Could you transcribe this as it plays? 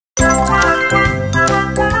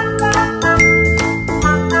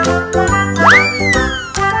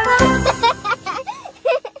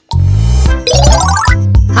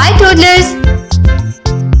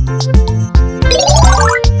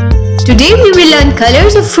we learn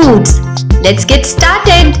colors of fruits. Let's get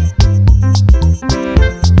started.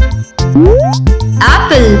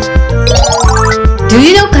 Apple. Do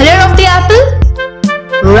you know color of the apple?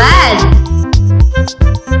 Red.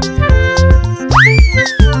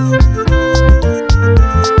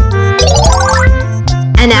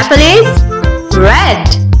 An apple is red.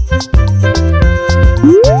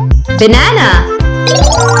 Banana.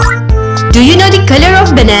 Do you know the color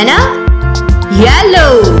of banana?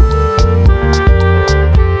 Yellow.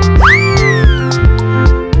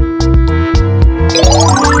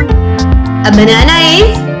 A banana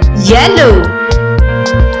is yellow.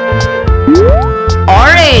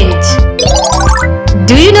 Orange.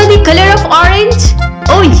 Do you know the color of orange?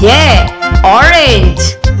 Oh yeah, orange.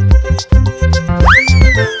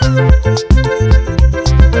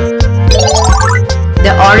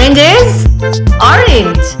 The orange is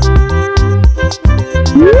orange.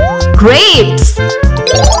 Grapes.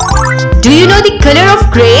 Do you know the color of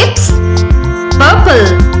grapes?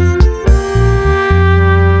 Purple.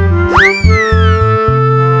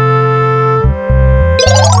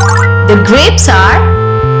 The grapes are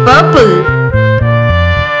purple.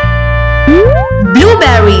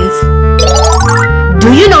 Blueberries.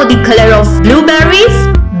 Do you know the color of blueberries?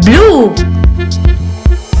 Blue.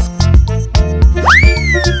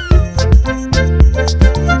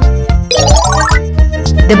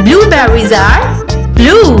 The blueberries are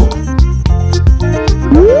blue.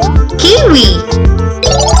 Kiwi.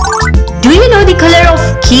 Do you know the color of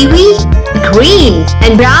kiwi? Green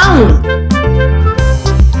and brown.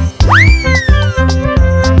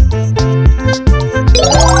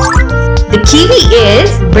 The kiwi is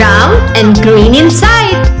brown and green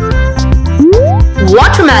inside.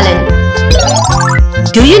 Watermelon.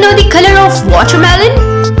 Do you know the color of watermelon?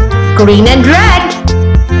 Green and red.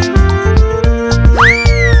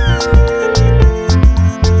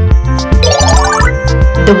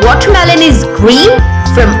 The watermelon is green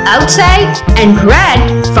from outside and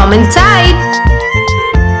red from inside.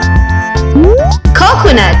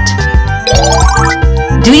 Coconut.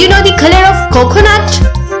 Do you know the color of coconut?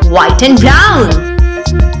 White and brown.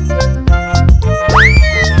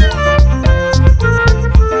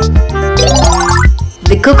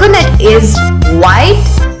 The coconut is white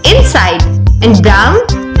inside and brown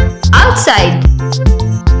outside.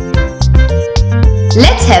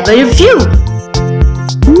 Let's have a review.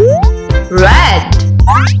 Red.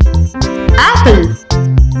 Apple.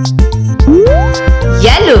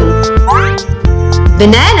 Yellow.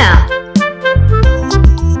 Banana.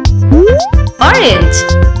 Orange.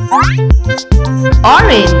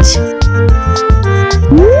 Orange.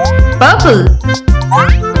 Purple.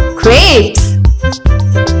 Grapes.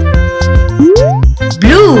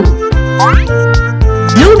 Blue.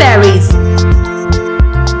 Blueberries.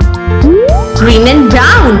 Green and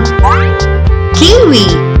brown. Kiwi.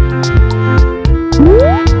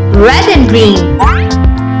 Red and green.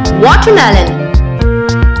 Watermelon.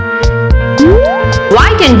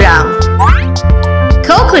 White and brown.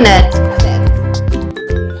 Coconut.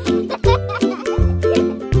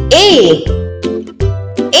 A.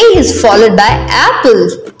 A is followed by apple.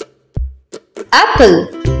 Apple.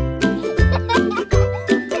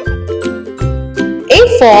 A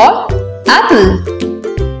for apple.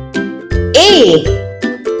 A.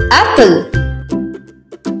 Apple.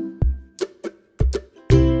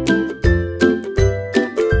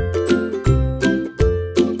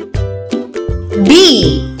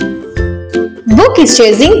 B. Book is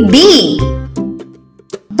chasing B.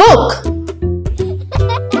 Book.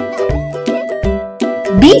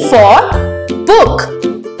 B for book.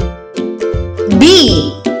 B.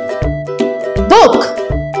 Book.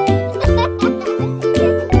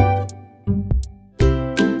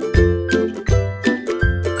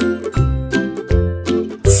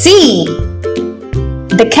 C.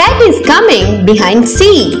 The cat is coming behind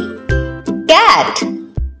C. Cat.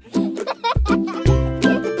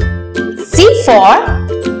 C for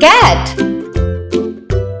cat.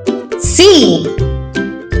 C.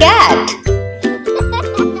 Cat.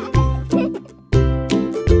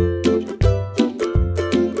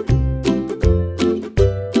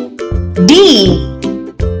 D.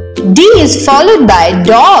 D is followed by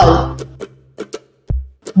doll.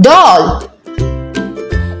 Doll.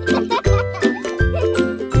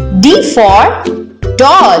 D for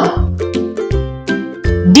doll.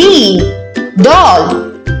 D. Doll.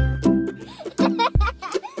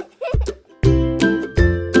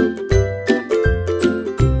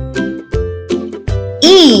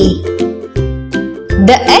 E.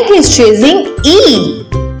 The egg is chasing E.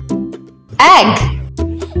 Egg.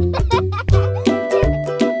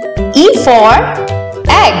 E for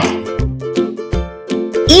egg.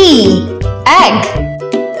 E. egg.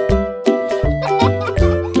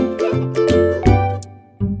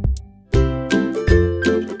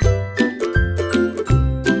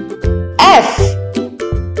 F.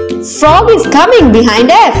 Frog is coming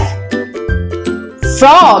behind F.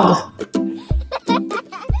 Frog.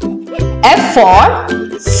 F for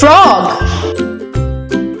frog.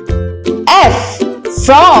 F.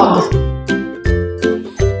 Frog.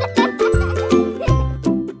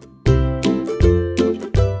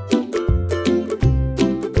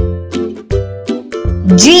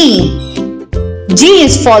 G. G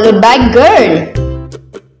is followed by girl.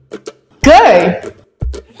 Girl.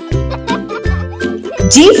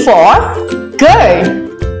 G for girl.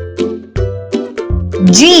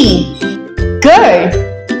 G. Girl.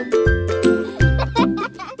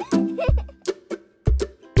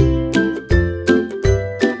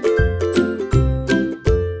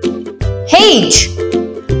 H.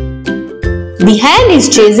 The hand is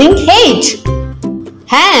chasing H.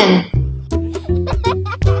 Hand.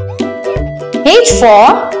 H for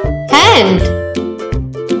hand.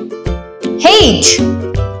 H.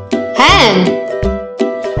 Hand.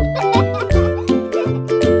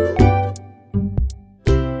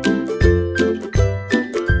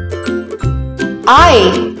 I.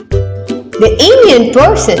 The Indian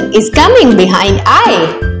person is coming behind I.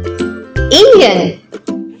 Indian.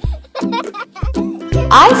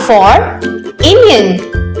 I for Indian.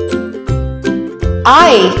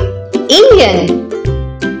 I. Indian.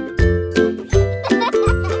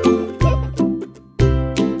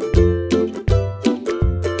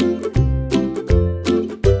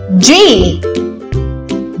 J.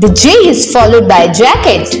 The J is followed by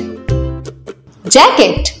jacket.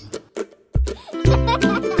 Jacket.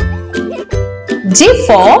 J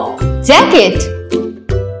for jacket.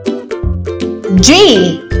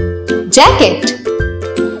 J. Jacket.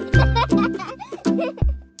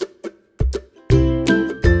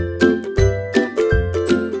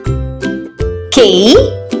 K.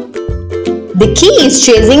 The key is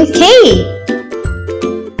chasing K.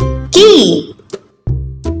 Key.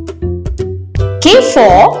 K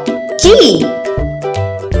for key.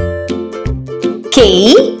 K.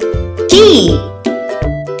 Key.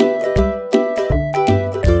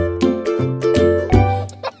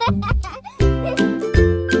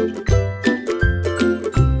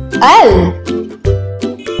 L.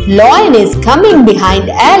 Lion is coming behind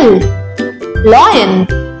L. Lion.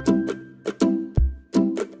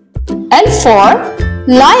 L for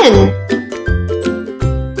lion.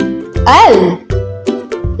 L.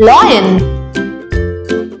 Lion.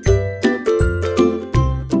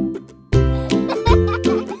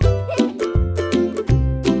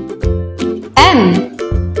 M.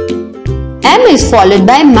 M is followed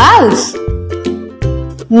by mouse.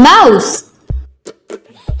 Mouse.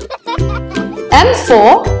 M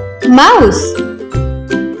for mouse.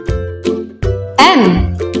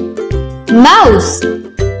 M. Mouse.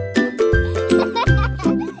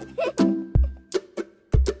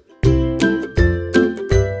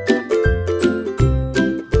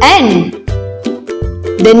 N.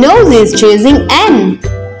 The nose is chasing N.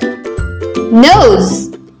 Nose.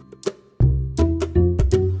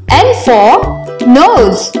 N for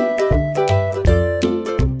nose.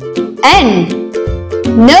 N.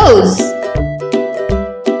 Nose.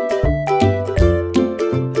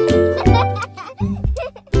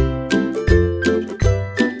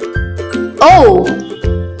 O.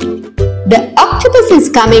 The octopus is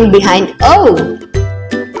coming behind O.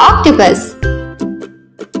 Octopus.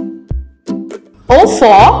 O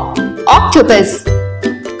for octopus.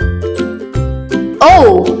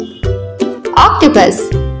 O. Octopus.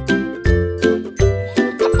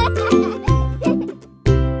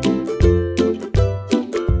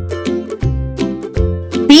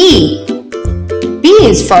 P. P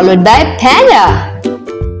is followed by panda.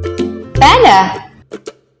 Panda.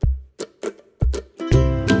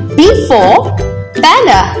 P for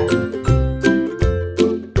panda.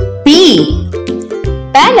 P.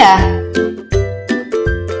 Panda.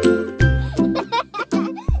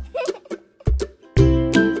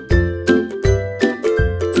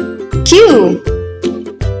 Q.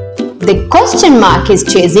 The question mark is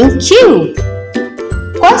chasing Q.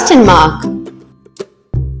 Question mark.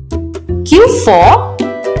 Q for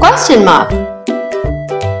question mark.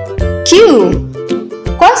 Q.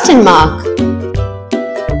 Question mark.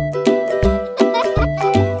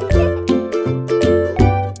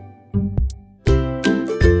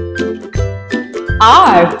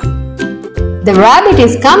 R. The rabbit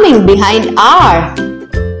is coming behind R.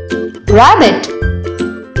 Rabbit.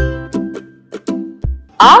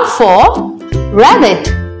 R for rabbit.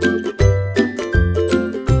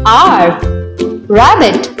 R.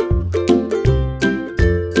 Rabbit.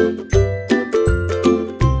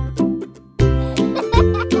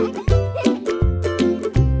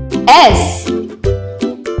 S.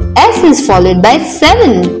 S is followed by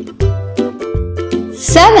 7.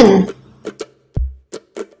 7.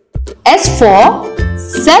 S for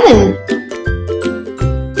 7.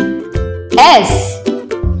 S.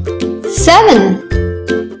 7.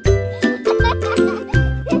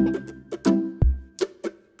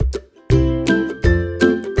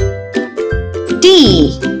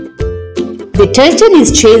 T. The turtle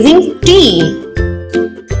is chasing T.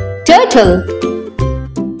 Turtle.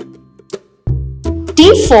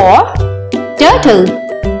 T for turtle.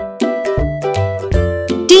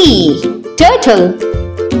 T. Turtle.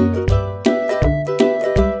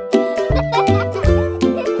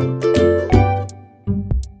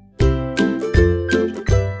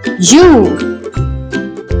 U.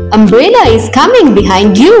 Umbrella is coming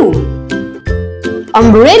behind you.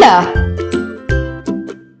 Umbrella.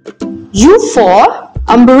 U for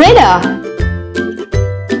umbrella.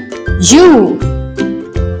 U.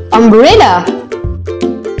 Umbrella.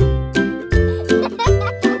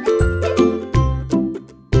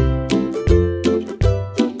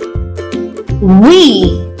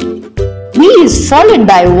 V. V is followed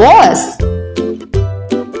by was.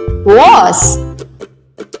 Was.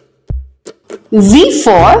 V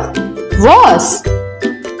for was.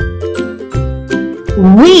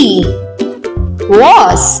 V.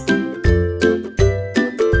 Was.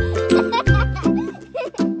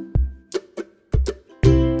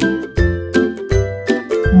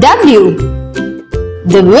 W.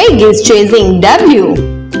 The wig is chasing W.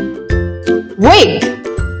 Wig.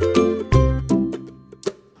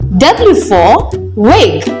 W for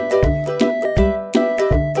wig.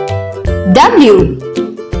 W.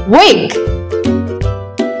 Wig.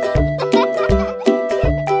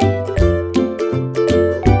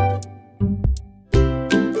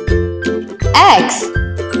 X.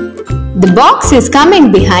 The box is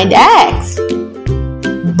coming behind X.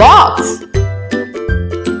 Box.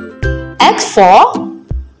 X for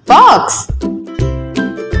box.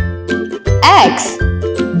 X.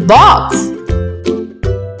 Box.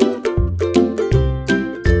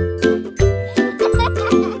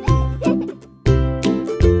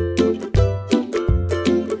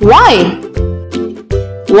 Y.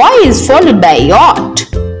 Y is followed by yacht.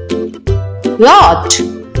 Yacht.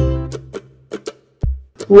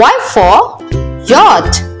 Y for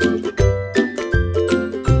yacht.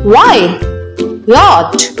 Y.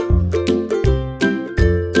 Yacht.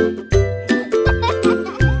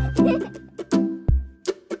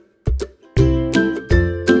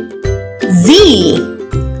 Z.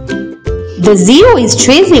 The zero is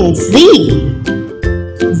chasing Z.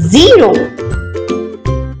 Zero.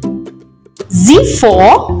 Z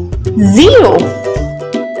for zero.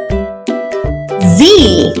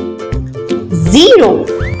 Z. Zero.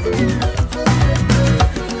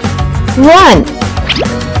 1.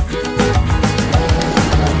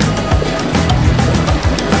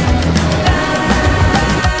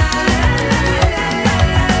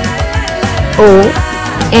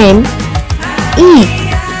 O-N-E.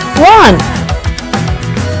 1.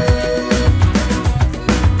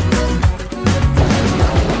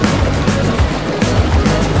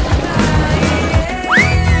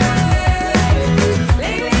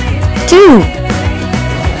 2.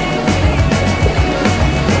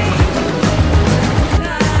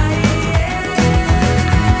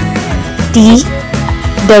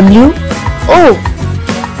 T-W-O.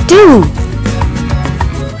 2.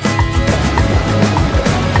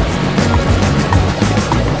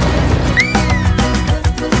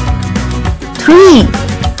 3.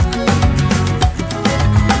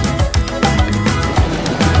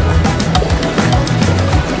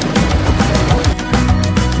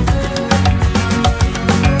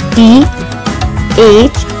 T-H-R-E-E.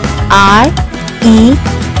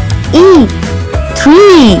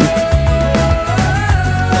 3.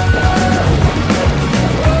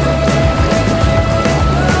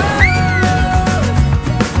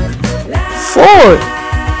 4.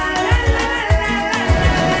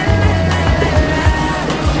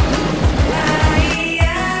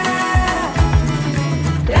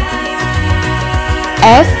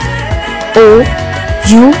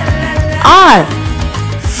 F-O-U-R.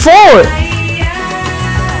 4.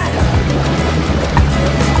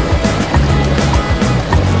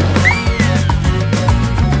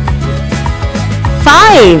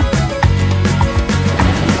 5.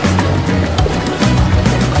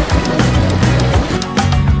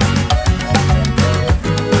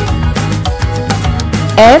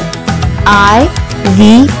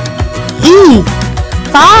 F-I-V-E.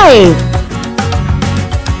 5.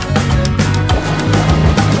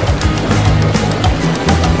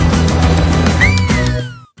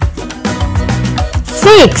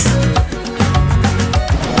 6.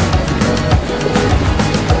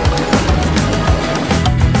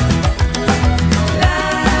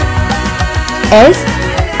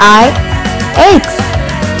 S-I-X.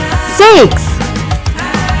 6.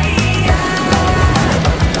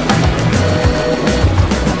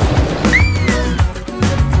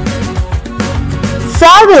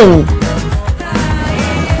 7.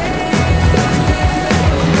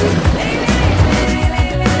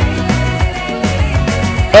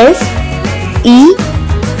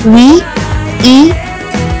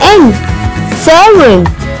 S-E-V-E-N. 7.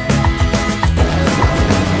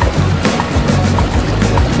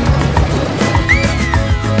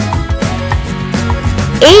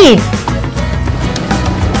 8.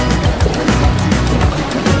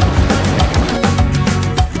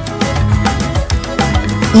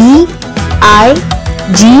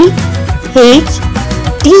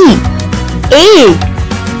 E-I-G-H-T. 8.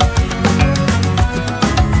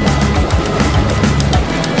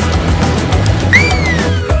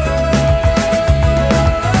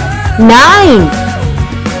 9.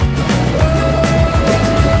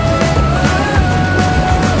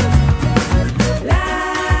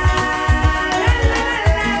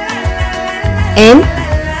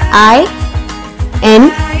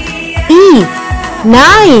 N-I-N-E.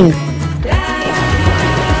 9.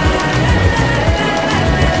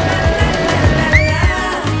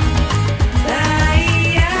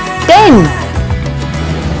 10.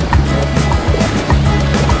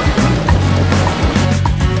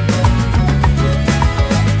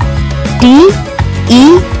 10.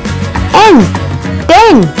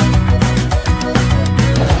 10.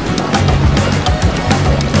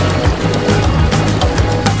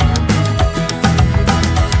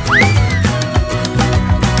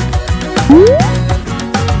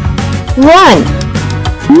 1.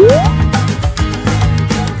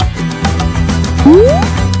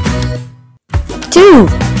 2.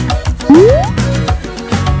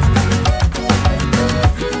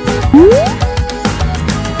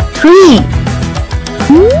 3.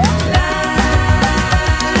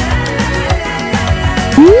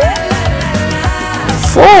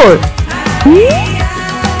 4.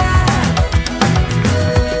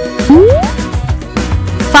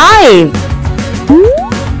 5.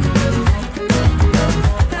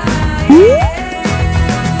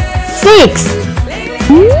 6.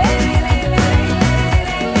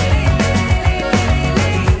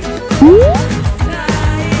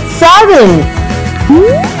 7.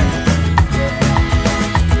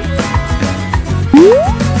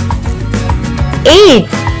 8.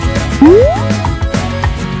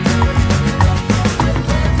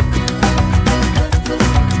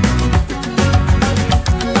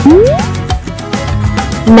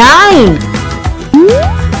 9.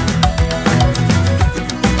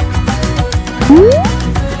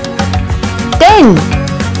 10.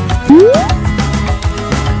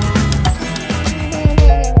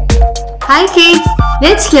 Hi kids,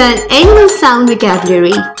 let's learn animal sound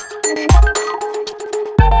vocabulary.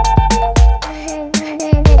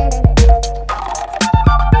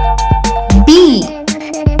 B.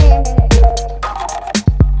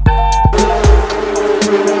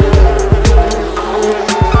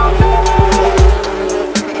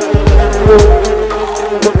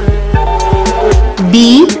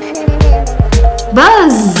 B.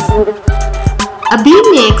 Buzz. A bee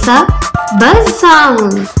makes a buzz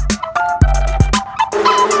sound.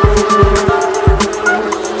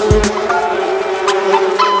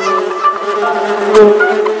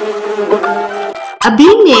 A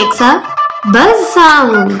bee makes a buzz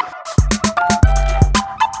sound.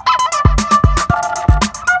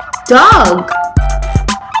 Dog.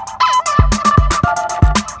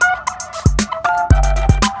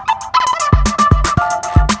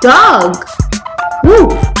 Dog.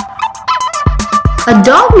 Woof. A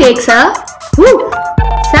dog makes a woof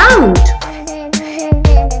sound.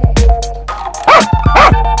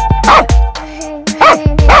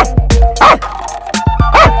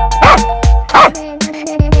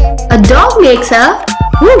 A dog makes a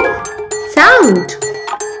woof sound.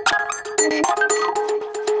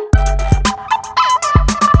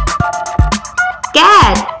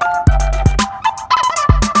 Cat.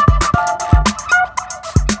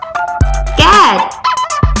 Cat.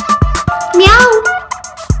 Meow.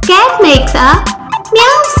 Cat makes a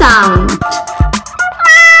meow sound.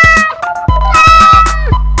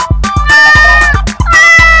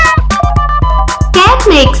 Cat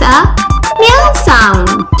makes a meow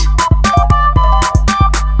sound.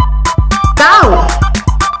 Cow.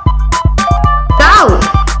 Cow.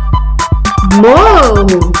 Moo.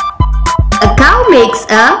 A cow makes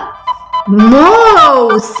a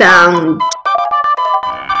moo sound.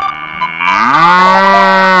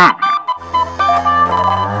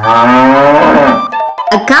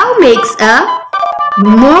 A cow makes a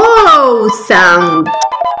Moo sound.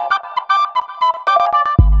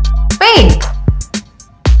 Pig.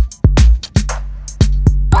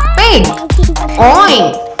 Pig.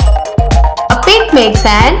 Oink. A pig makes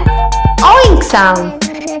an oink sound.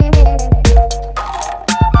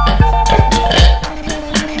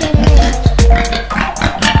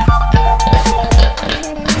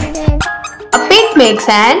 A pig makes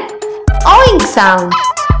an oink sound.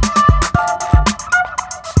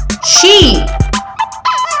 Sheep.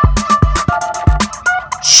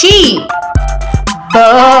 Sheep.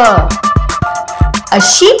 Burr. A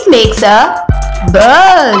sheep makes a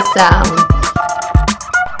burr sound.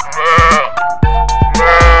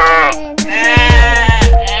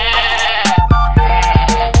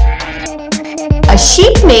 A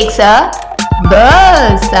sheep makes a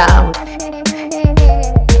burr sound.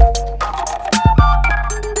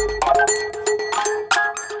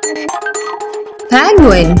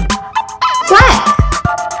 Penguin. Quack.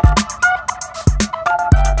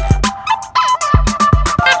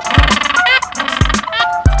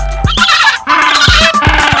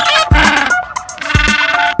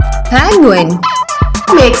 Penguin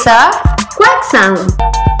makes a quack sound.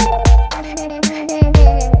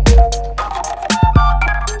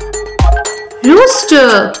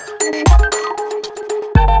 Rooster.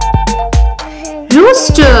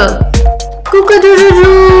 Rooster.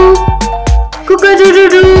 Cock-a-doodle-doo.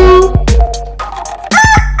 Cock-a-doodle-doo.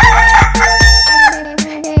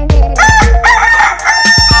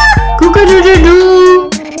 Cock-a-doodle-doo.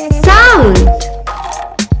 Sound.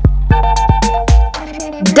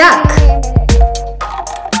 Duck.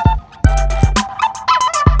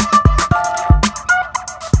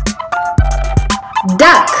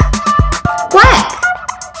 Duck. Quack.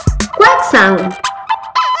 Quack sound.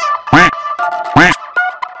 Quack, quack,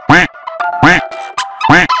 quack, quack,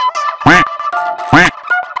 quack, quack, quack.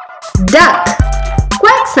 Duck.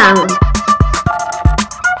 Quack sound.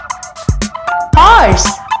 Horse.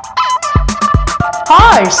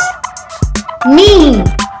 Horse. Mean.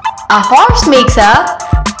 A horse makes a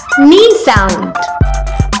mean sound.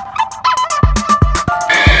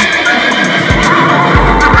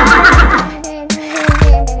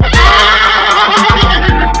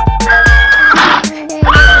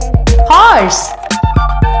 Horse.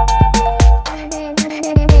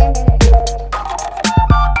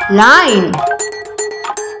 Lion.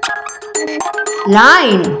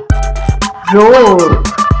 Lion. Roar.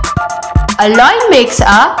 A lion makes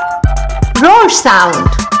a roar sound.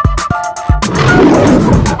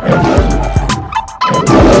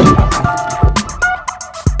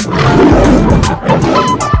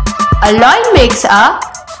 A lion makes a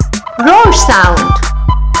roar sound.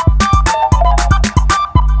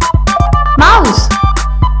 Mouse.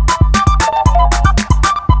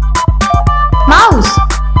 Mouse.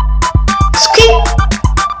 Squeak.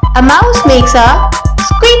 A mouse makes a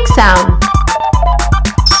squeak sound.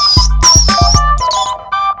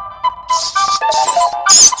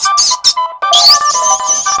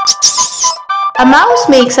 A mouse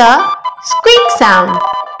makes a squeak sound.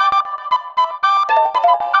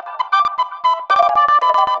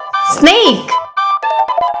 Snake.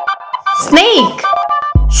 Snake.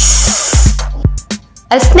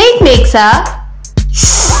 A snake makes a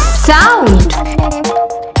sound.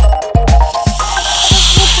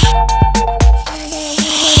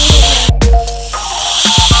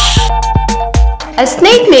 A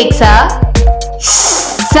snake makes a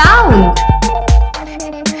sound.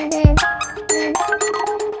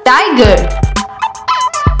 Tiger.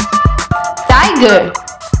 Tiger.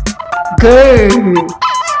 Grr.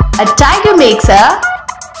 A tiger makes a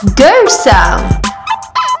grr sound.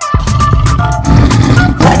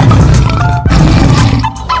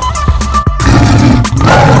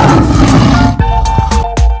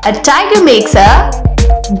 A tiger makes a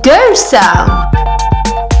grr sound.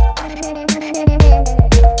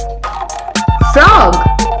 Frog.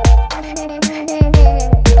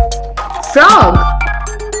 Frog.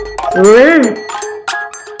 Rrr.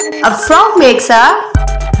 A frog makes a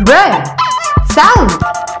rrr sound.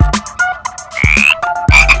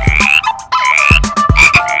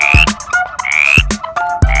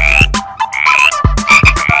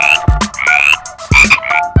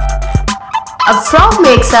 A frog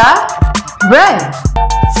makes a rrr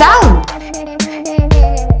sound.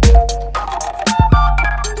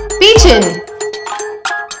 Pigeon.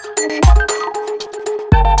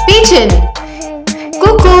 Pigeon.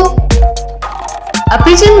 Cuckoo. A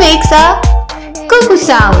pigeon makes a cuckoo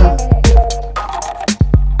sound.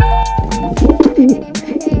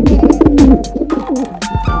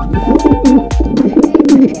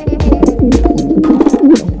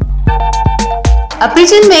 A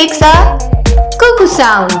pigeon makes a Cuckoo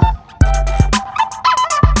sound.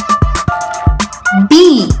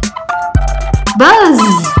 B. Buzz.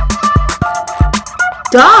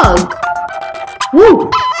 Dog. Woo.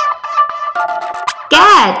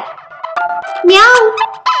 Cat. Meow.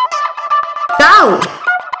 Cow.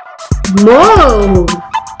 Moo.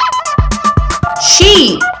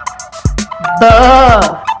 Sheep.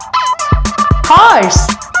 Baa. Horse.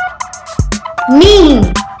 Me.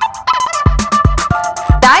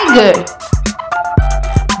 Tiger.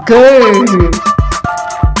 Grr.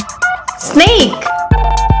 Snake.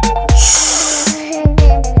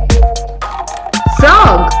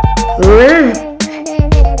 Frog. Rrr.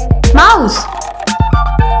 Mouse.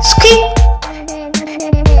 Squeak.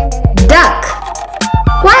 Duck.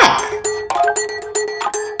 Quack.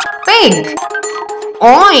 Pig.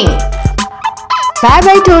 Oink. Bye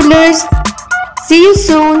bye toddlers. See you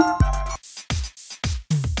soon.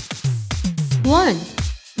 1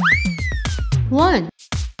 1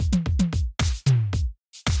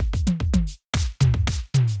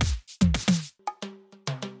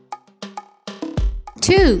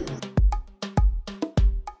 2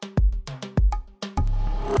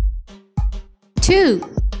 2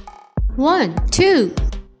 1 2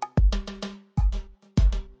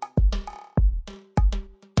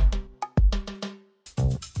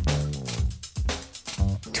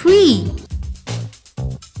 3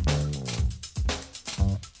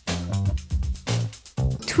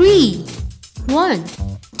 3 1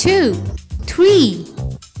 2 3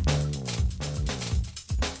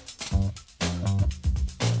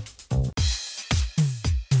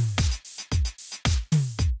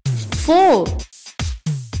 4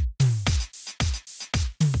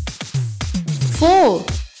 4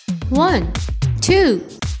 1 2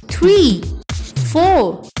 3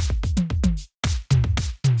 4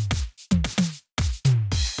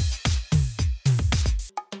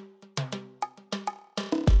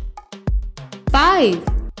 5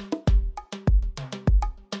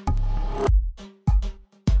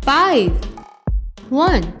 5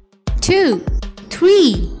 1 2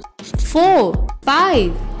 3 4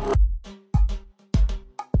 5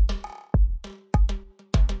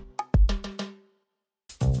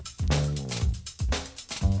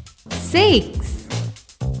 6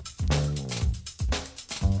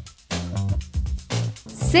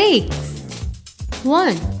 6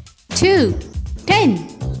 1 2 10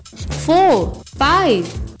 4 5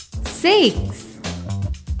 6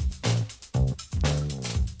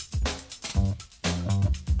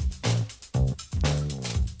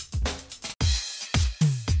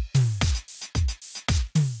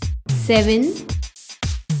 7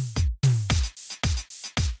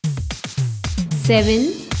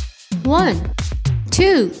 7 1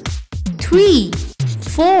 2 3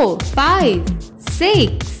 4 5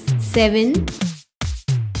 6 7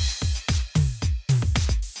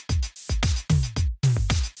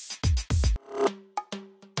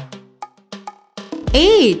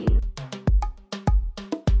 8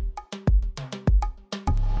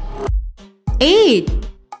 8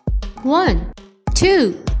 1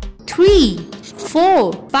 2 3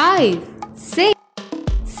 4 5 6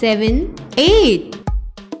 7 8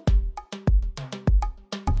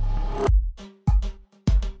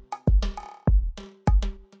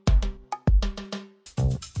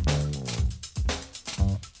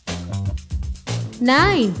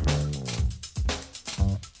 9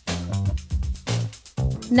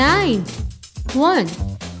 9 1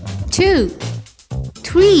 2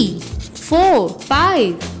 3 4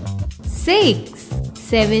 5 6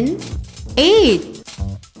 7 8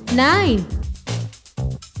 9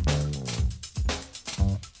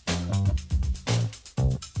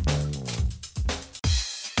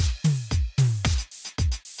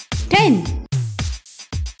 10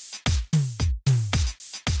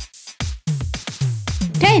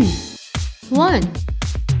 10 1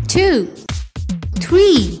 2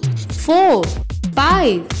 3 4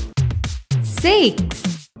 5 6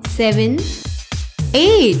 7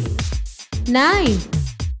 8 9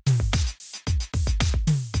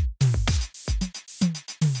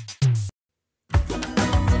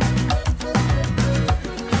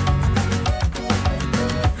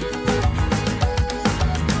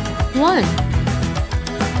 1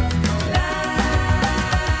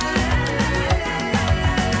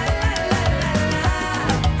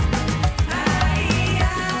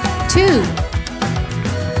 2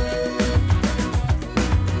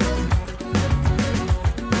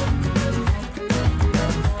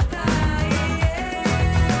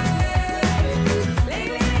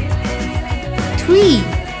 3 4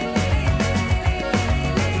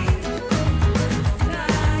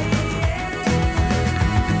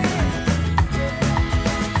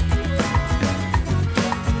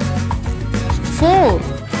 4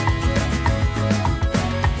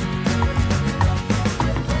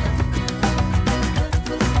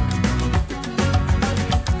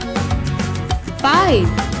 5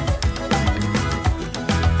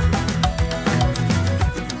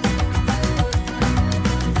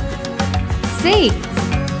 6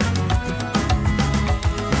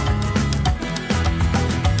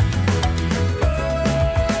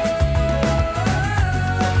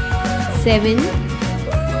 7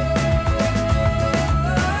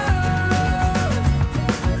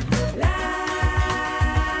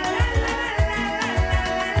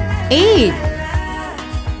 8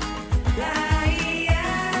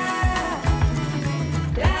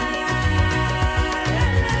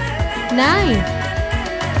 9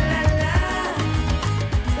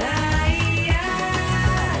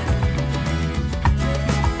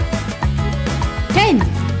 10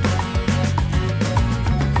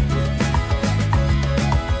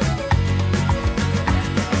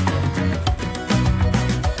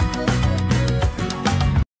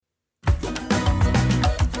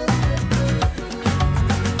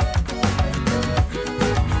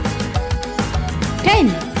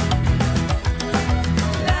 10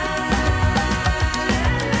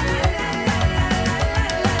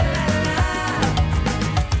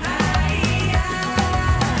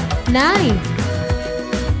 9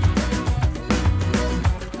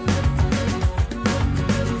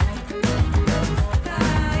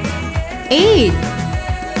 8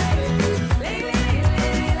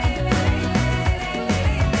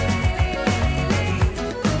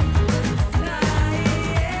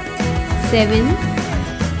 7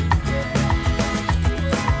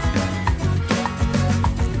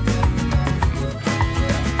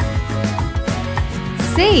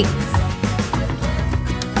 6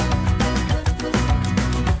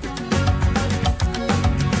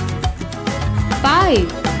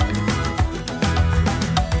 5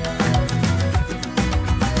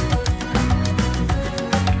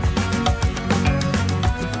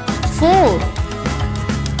 4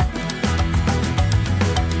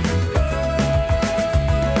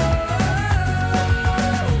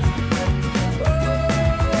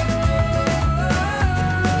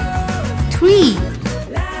 3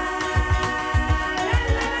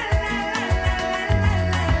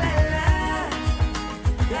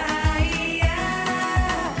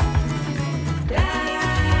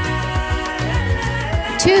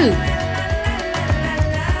 2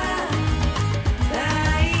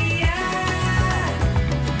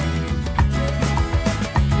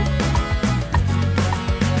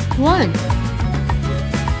 1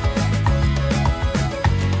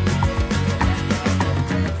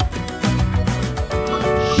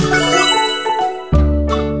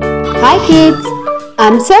 Hi kids,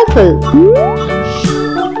 I'm Circle.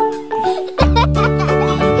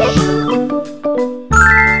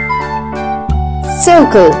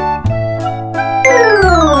 Circle.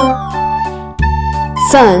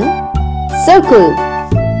 Sun, circle.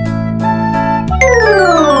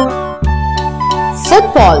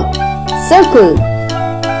 Football, circle.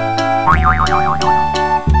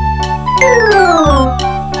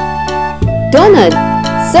 Donut,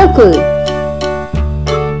 circle.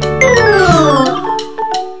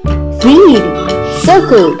 Wheel,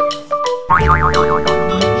 circle.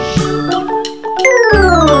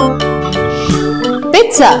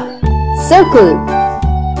 Pizza, circle.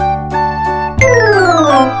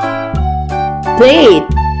 Plate,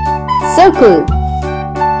 circle.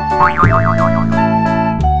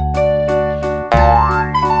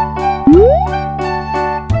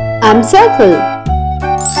 I'm Circle.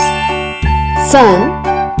 Sun,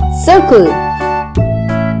 circle.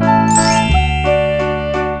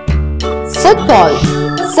 Football,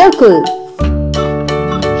 circle.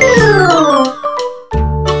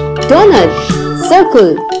 Donut,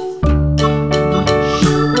 circle.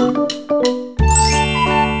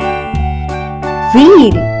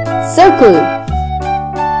 Wheel, circle.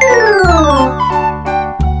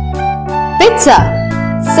 Pizza,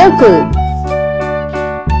 circle.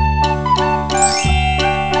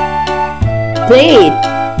 Plate,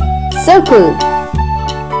 circle.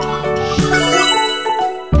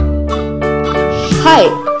 Hi,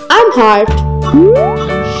 I'm Heart.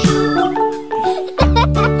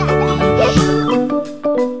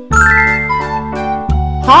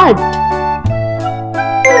 Heart.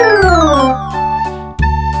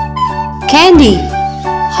 Candy,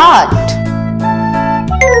 heart.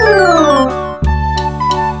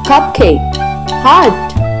 Cupcake,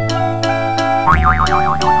 heart.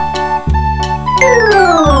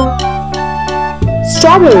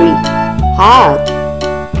 Strawberry, heart.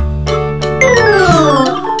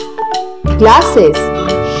 Glasses,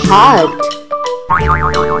 heart.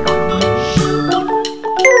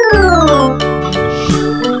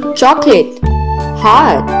 Chocolate.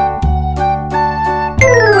 Heart.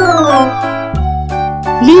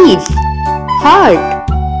 Leaf. Heart.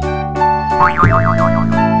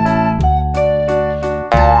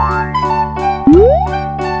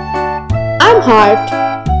 I'm heart.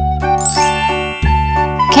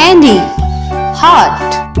 Candy.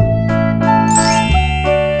 Heart.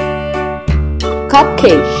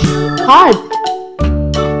 Cupcake. Heart.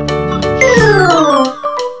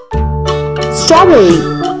 Strawberry.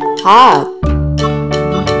 Heart.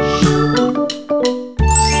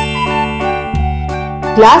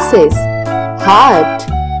 Glasses. Heart.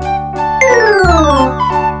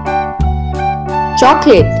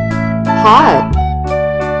 Chocolate. Heart.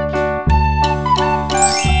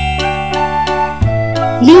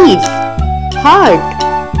 Leaf. Heart.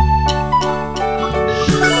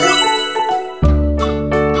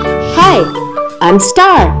 Hi, I'm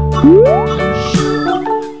Star.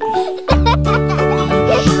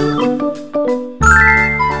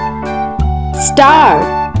 Star.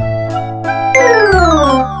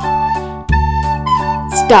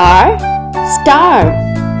 Star. Star.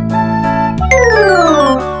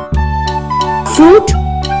 Fruit.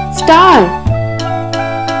 Star.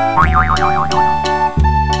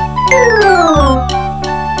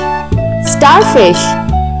 Starfish.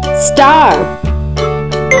 Star.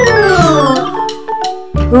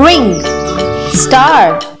 Ring.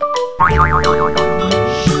 Star.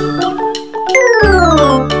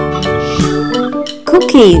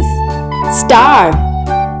 Cookies. Star.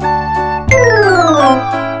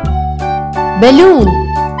 Balloon.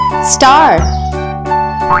 Star.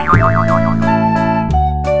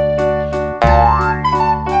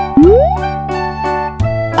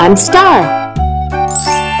 I'm Star.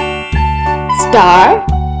 Star.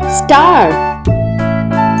 Star.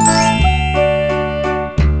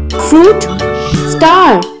 Fruit.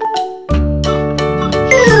 Star.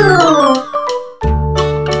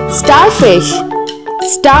 Starfish.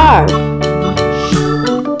 Star.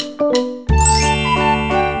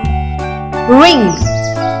 Ring.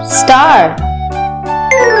 Star.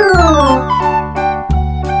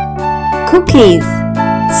 Cookies.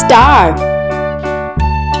 Star.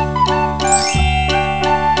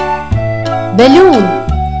 Balloon.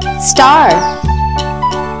 Star.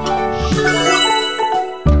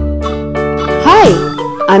 Hi,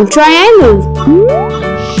 I'm Triangle.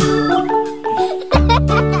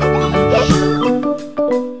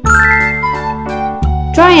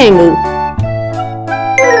 Triangle.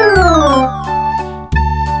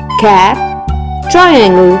 Cat.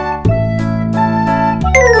 Triangle.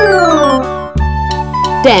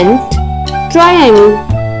 Tent.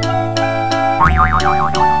 Triangle.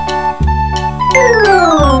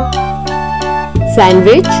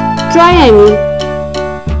 Sandwich. Triangle.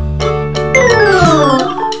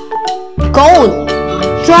 Cone.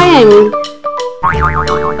 Triangle.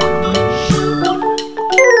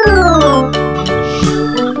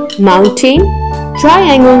 Mountain.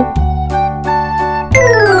 Triangle.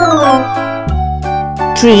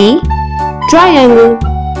 Tree. Triangle.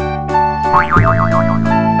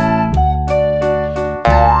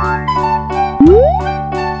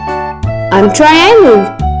 I'm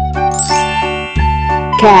Triangle.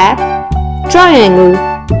 Cat. Triangle.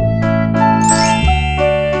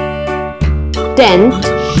 Tent.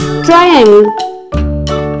 Triangle.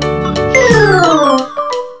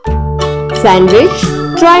 Sandwich.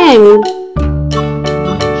 Triangle.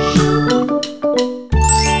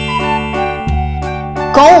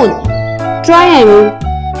 Cone. Triangle.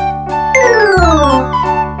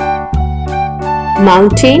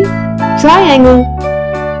 Mountain. Triangle.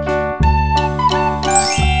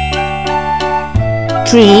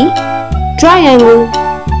 Tree. Triangle.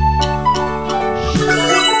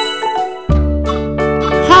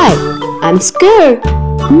 Hi, I'm Square.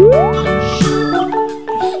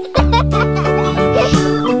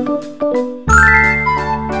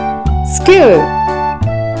 Square.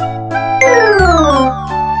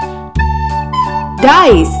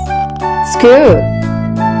 Dice. Square.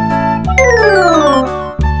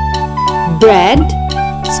 Bread.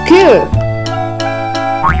 Square.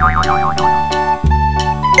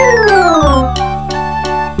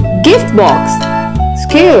 Gift box.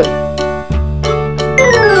 Square.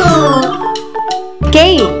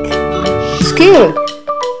 Cake. Square.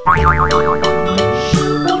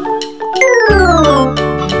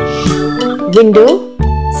 Window.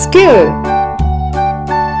 Square.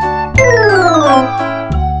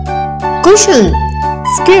 Cushion.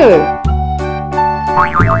 Square.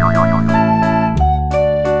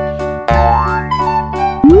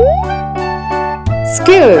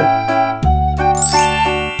 Square.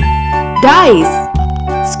 Dice.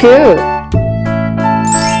 Square.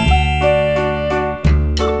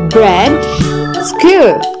 Bread.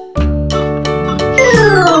 Square.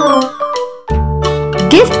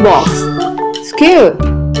 Gift box. Square.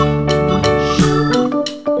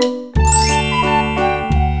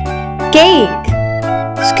 Cake.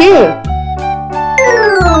 Square.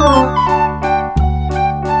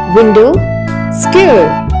 Window. Square.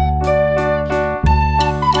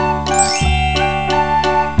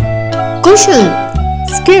 Cushion.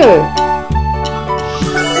 Square.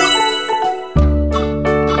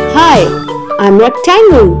 Hi, I'm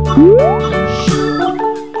rectangle.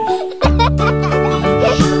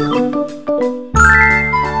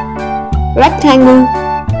 Rectangle.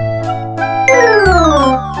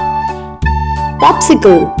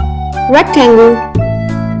 Popsicle. Rectangle.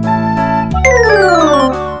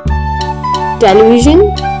 Television.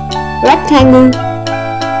 Rectangle.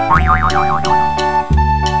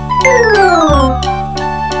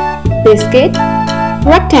 Biscuit.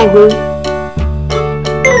 Rectangle.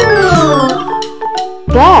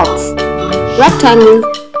 Box. Rectangle.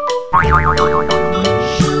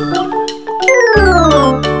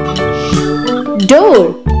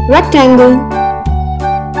 Door. Rectangle.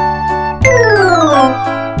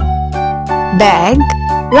 Bag.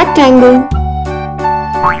 Rectangle.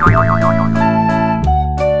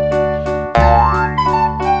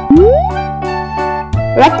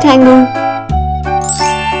 Rectangle.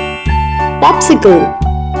 Popsicle.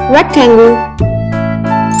 Rectangle.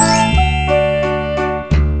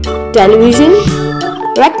 Television.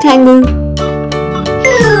 Rectangle.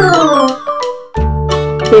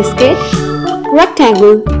 Biscuit.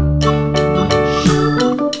 Rectangle.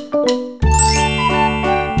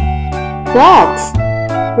 Box.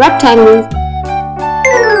 Rectangle.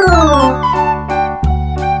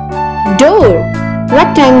 Door.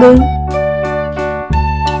 Rectangle.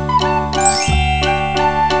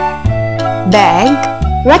 Bag.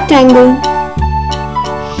 Rectangle.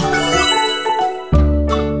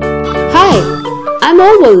 Hi, I'm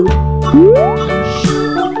oval.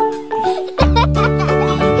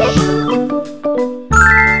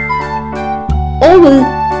 Oval.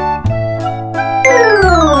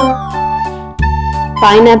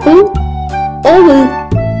 Pineapple. Oval.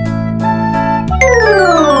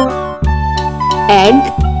 Egg.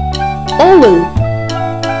 Oval.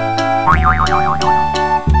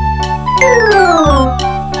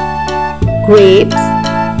 Grapes.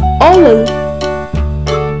 Oval.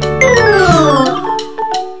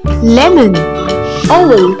 Lemon.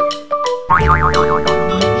 Oval.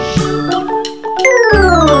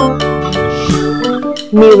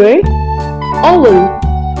 Mirror. Oval.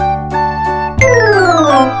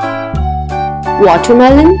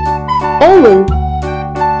 Watermelon. Oval.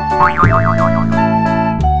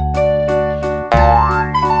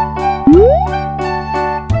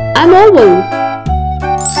 I'm oval.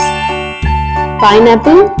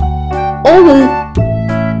 Pineapple. Oval.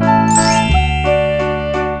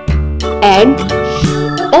 Egg.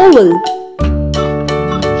 Oval.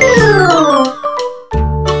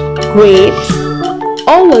 Grapes.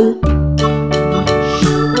 Oval.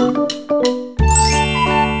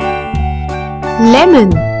 Lemon.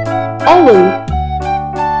 Oval.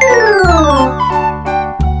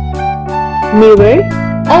 Mirror.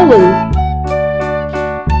 Oval.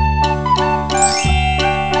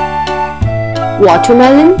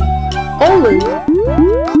 Watermelon. Oval.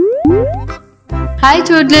 Hi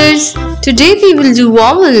toddlers, today we will do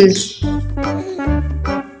vowels.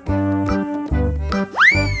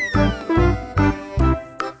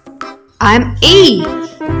 I'm A.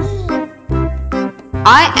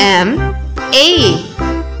 I am A.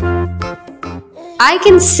 I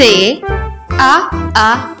can say a.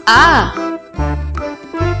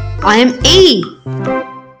 I am A.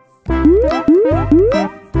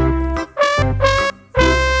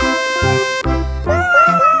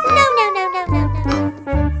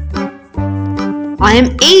 I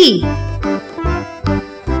am A.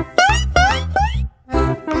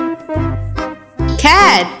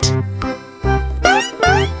 Cat.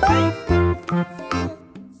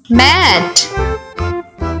 Mat.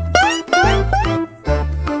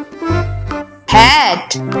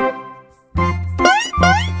 Hat.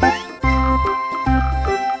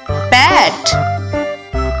 Bat.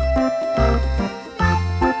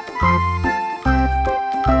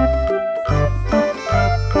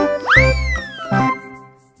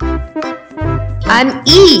 I'm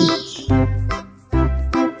E.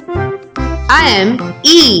 I am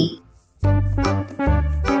E.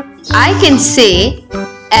 I can say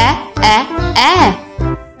a.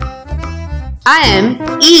 I am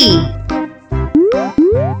E.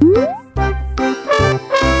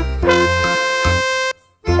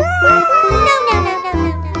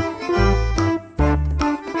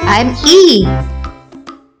 E.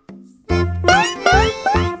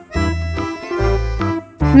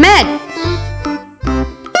 Mat.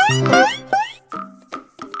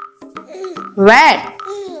 Rat.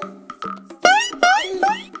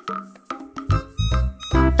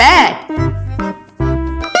 Bat.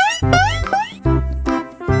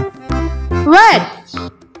 Red.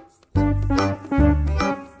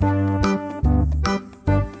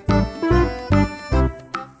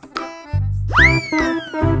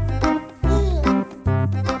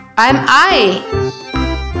 I'm I.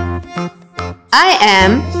 I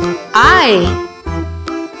am I.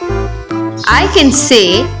 I can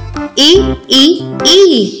say E, E,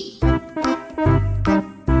 E.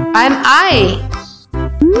 I'm I.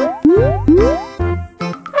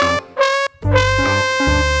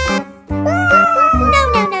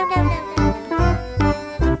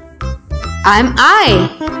 I'm I.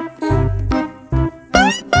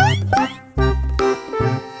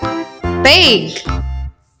 Big.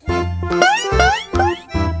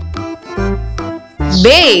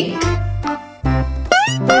 Big.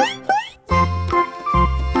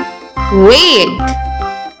 Wig.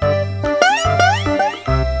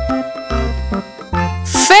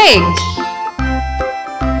 Fig.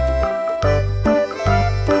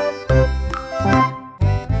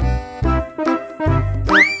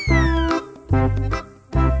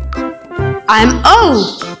 I'm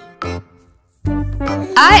O.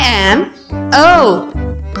 I am O.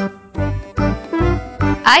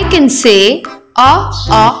 I can say O.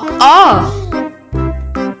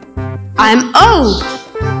 I'm O.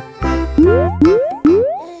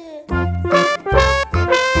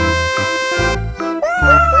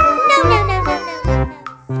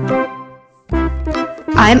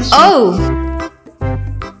 I'm O.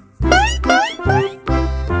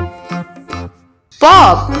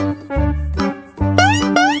 Bob.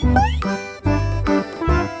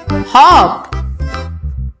 Hop.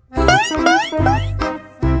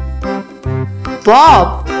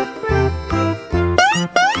 Bob.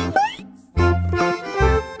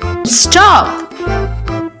 Stop.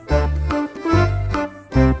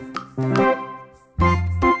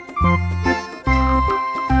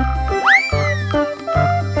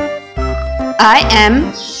 I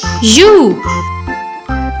am you.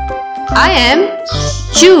 I am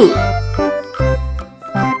you.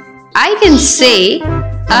 I can say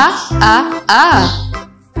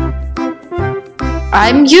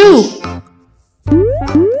I'm you.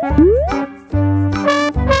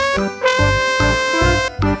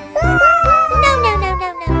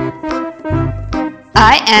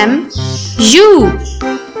 I am you.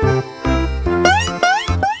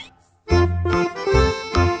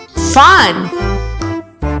 Fun.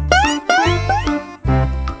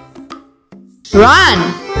 Run.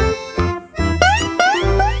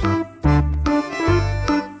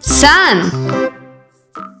 Sun.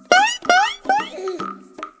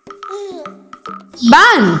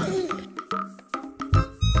 Bun.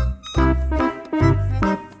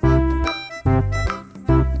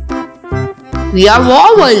 We are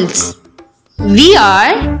vowels. We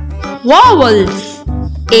are vowels.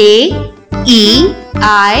 A, E,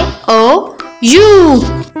 I, O, U.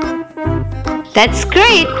 That's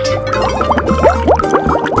great.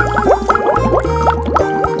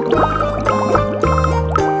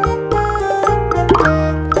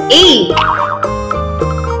 A.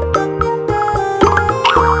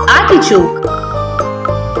 Artichoke.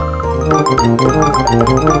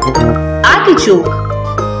 Artichoke.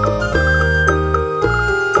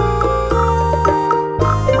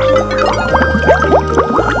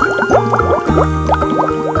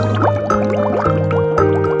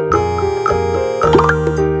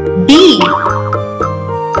 B.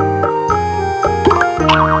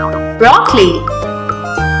 Broccoli.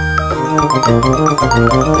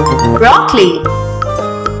 Broccoli.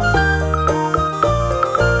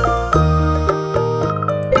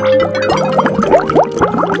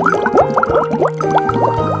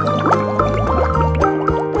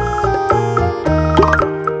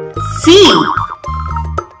 C.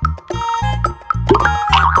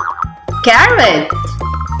 Carrot.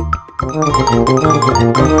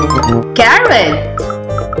 Carrot.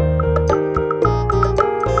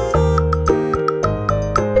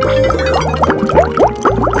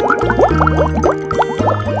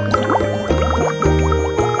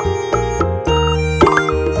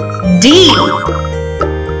 D.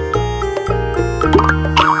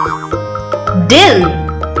 Dill.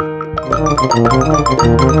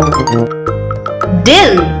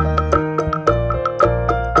 Dill.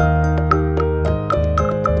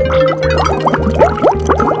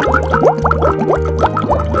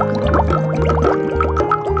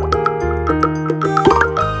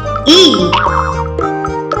 E.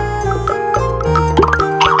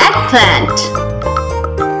 Eggplant.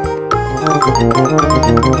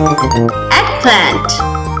 Eggplant.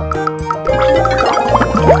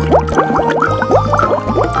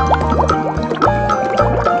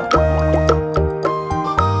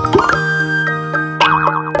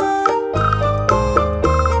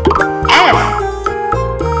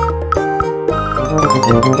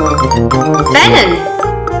 Fennel.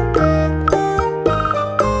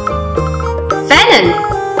 Fennel.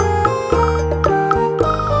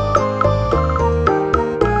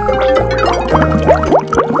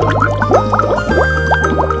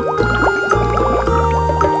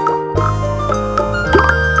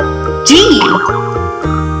 G.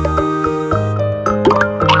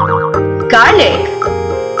 Garlic.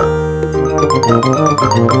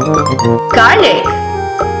 Garlic.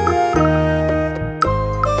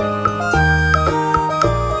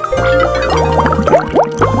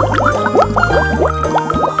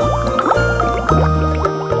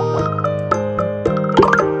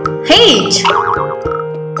 H.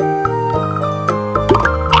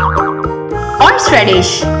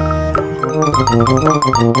 Horseradish.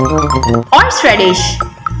 Horseradish.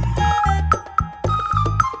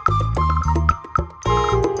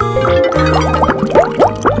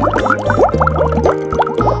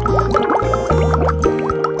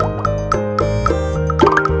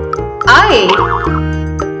 I.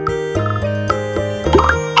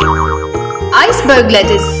 Iceberg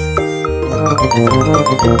lettuce.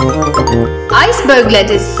 Iceberg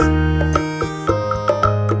lettuce.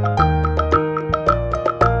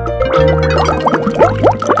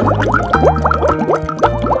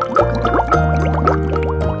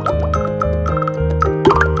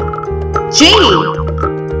 J.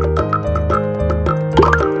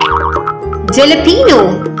 Jalapeno.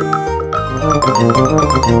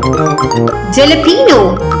 Jalapeno.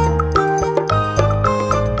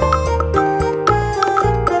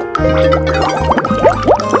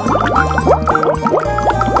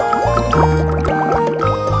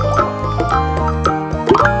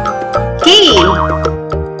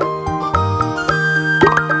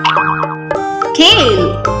 Kale.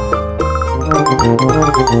 Kale.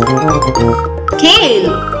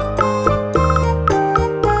 Kale.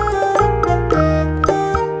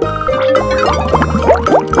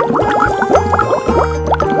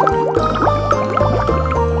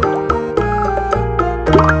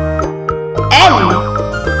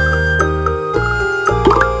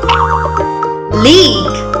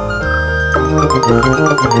 Leek.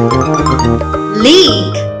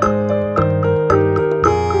 Leek.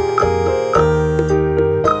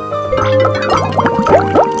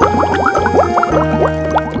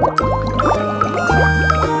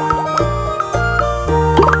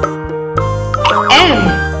 M.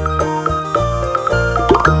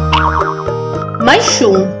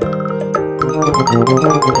 Mushroom.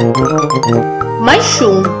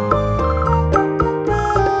 Mushroom.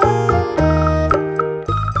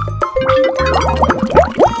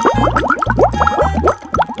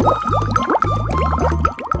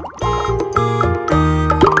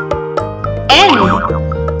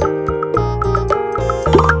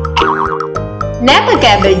 Napa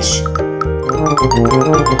cabbage.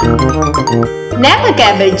 Napa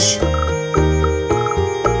cabbage.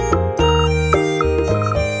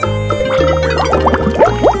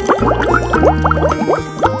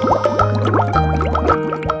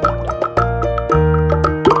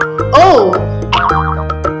 O.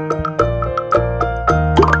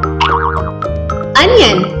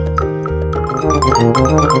 Onion.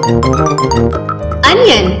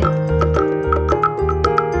 Onion.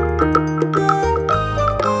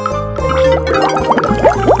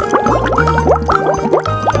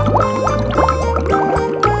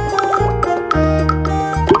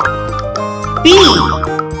 P.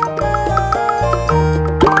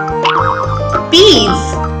 Peas.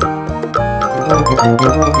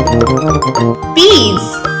 Peas.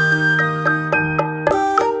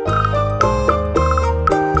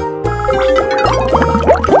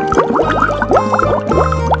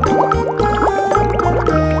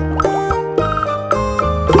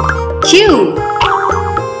 Q.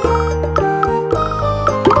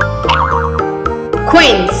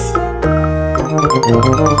 Quince.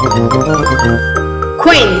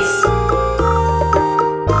 Quince.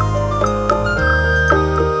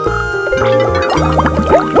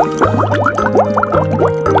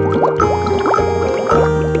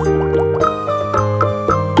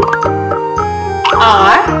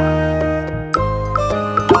 R.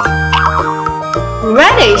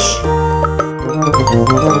 Radish.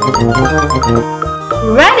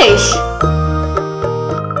 Radish.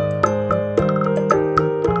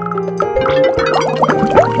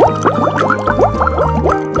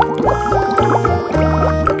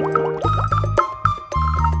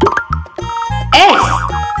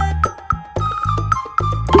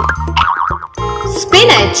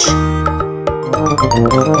 Spinach.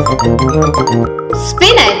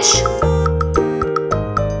 Spinach.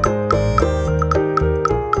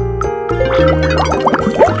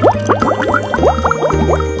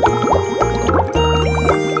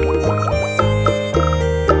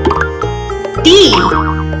 D.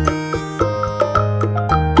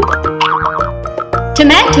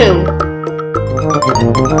 Tomato.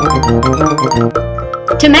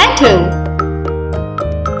 Tomato.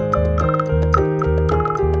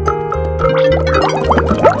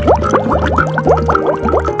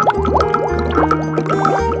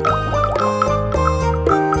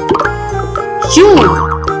 U.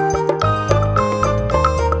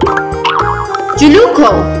 Juluco.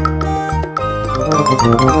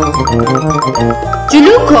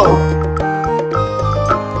 Juluco.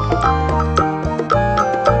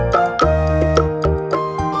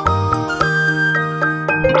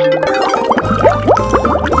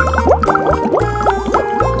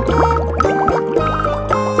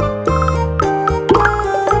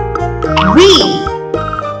 V.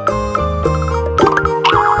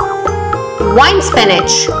 Wine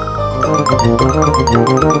spinach.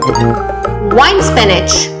 Wine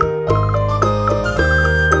spinach.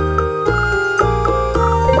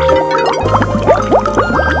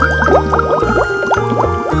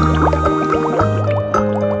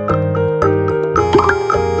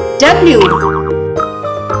 W.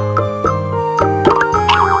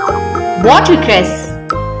 Watercress.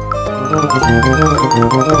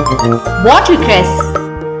 Watercress.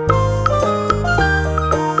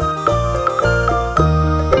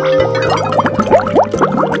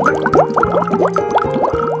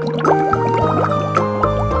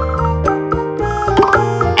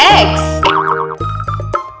 X.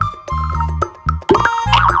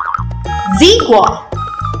 Zequa.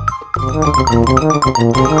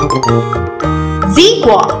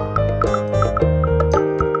 Zequa.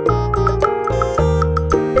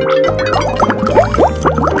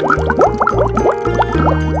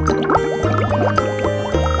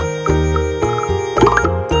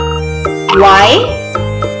 Y.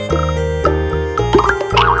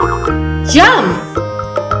 Jump.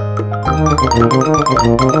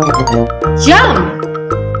 Jump.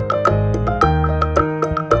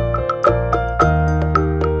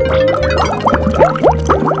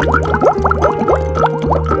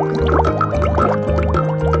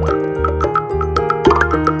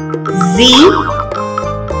 Z.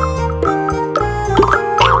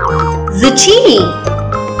 Zucchini.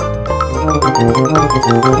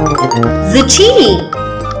 Zucchini.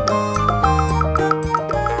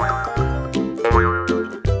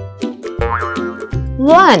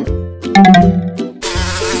 One.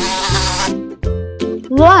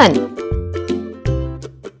 One.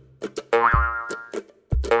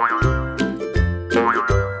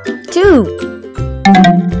 Two.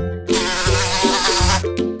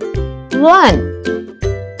 One.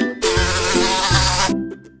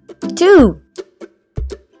 Two.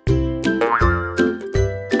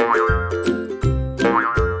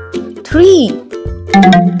 Three.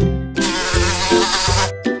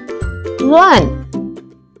 One.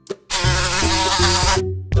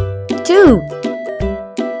 Two.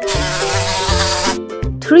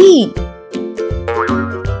 Three.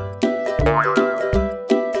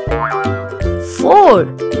 Four.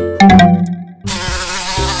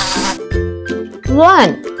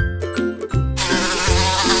 One.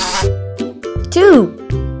 Two.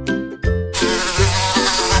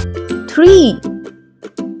 Three.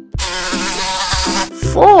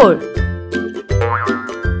 Four.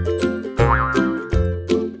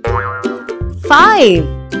 Five.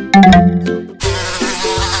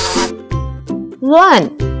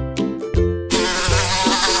 One.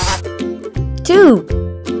 Two.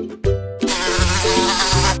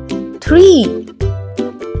 Three.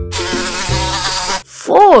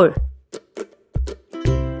 Four.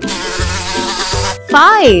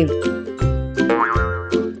 Five.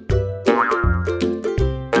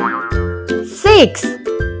 Six.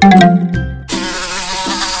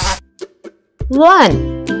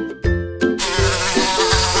 One.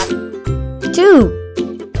 Two.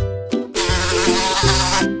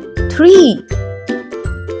 Three.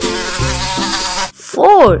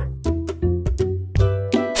 Four.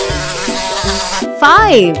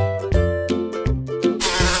 Five.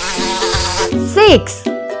 Six.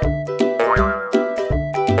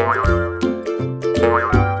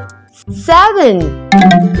 Seven.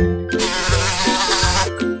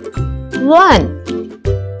 One.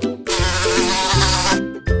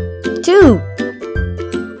 Two.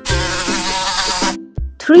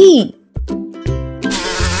 Three.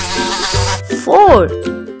 Four.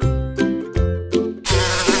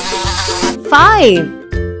 Five.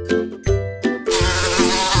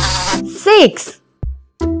 6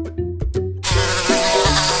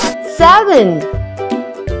 7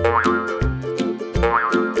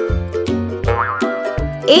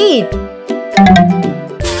 8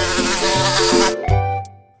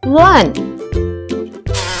 1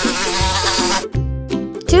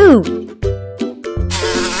 2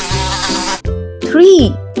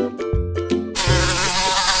 3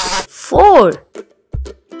 4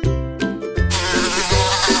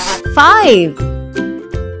 5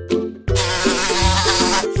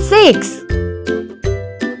 6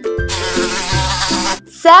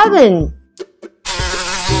 7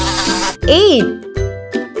 8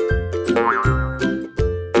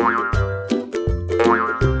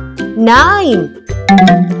 9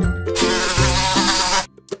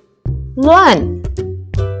 1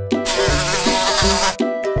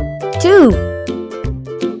 2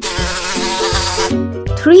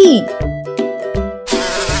 3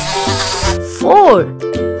 4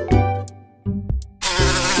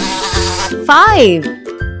 5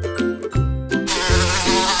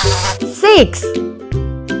 6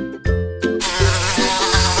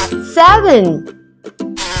 7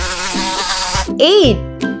 8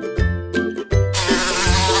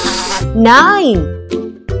 9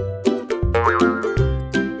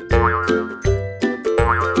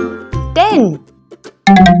 10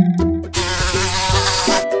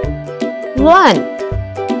 1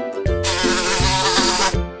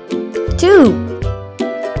 2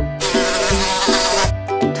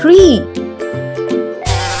 3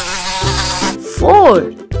 4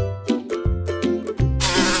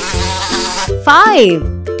 5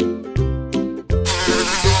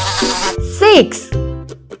 6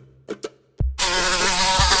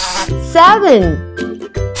 7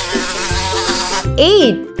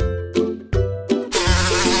 8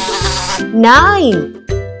 9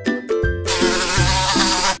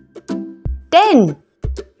 10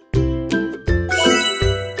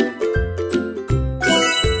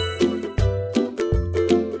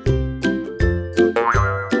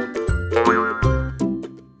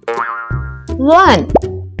 1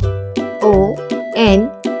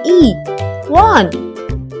 O-N-E 1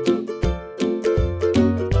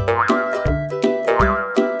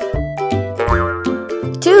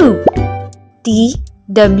 2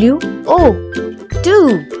 T-W-O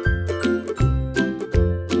 2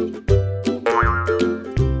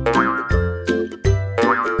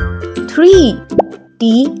 3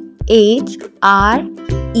 T-H-R-E-E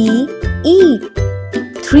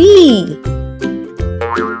 3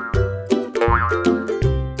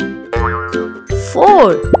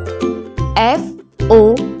 4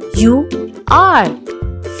 F-O-U-R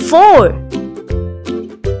 4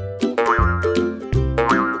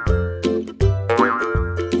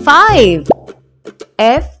 5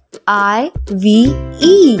 F-I-V-E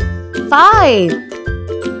 5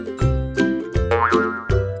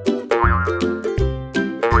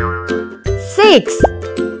 6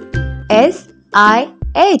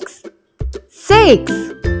 S-I-X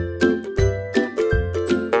 6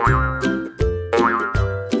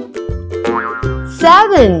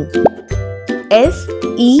 7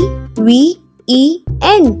 S-E-V-E-N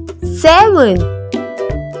 7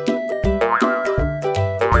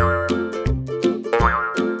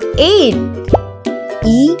 8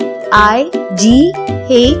 E-I-G-H-T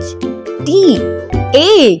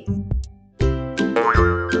 8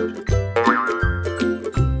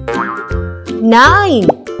 9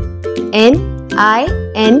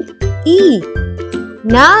 N-I-N-E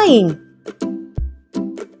 9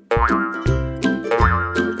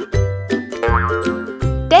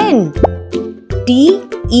 10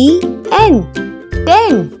 T-E-N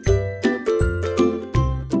 10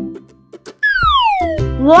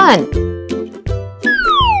 1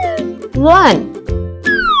 1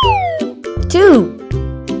 2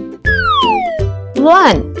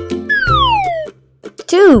 1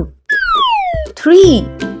 2 3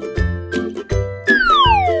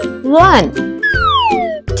 1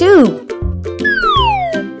 2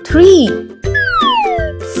 3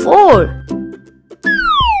 4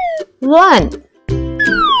 1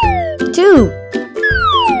 2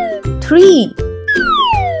 3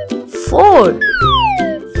 4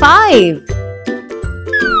 5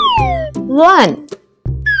 1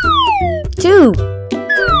 2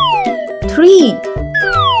 3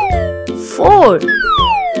 4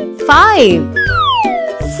 5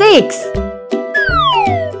 6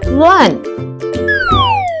 1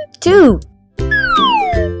 2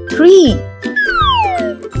 3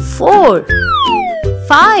 4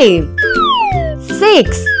 5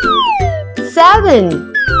 6 7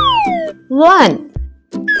 1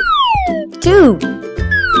 2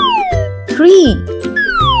 3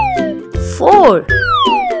 4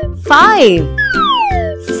 5,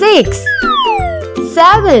 6,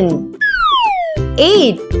 7,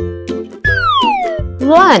 8.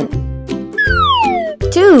 1,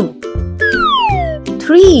 2,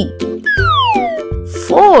 3,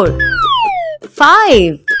 4,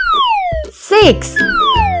 5, 6,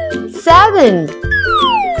 7,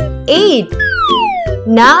 8,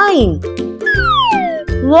 9.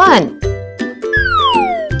 1,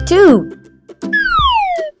 2,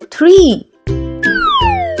 3,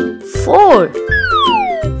 4,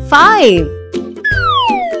 5,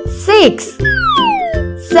 6,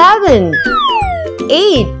 7,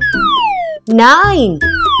 8, 9,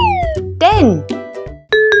 10.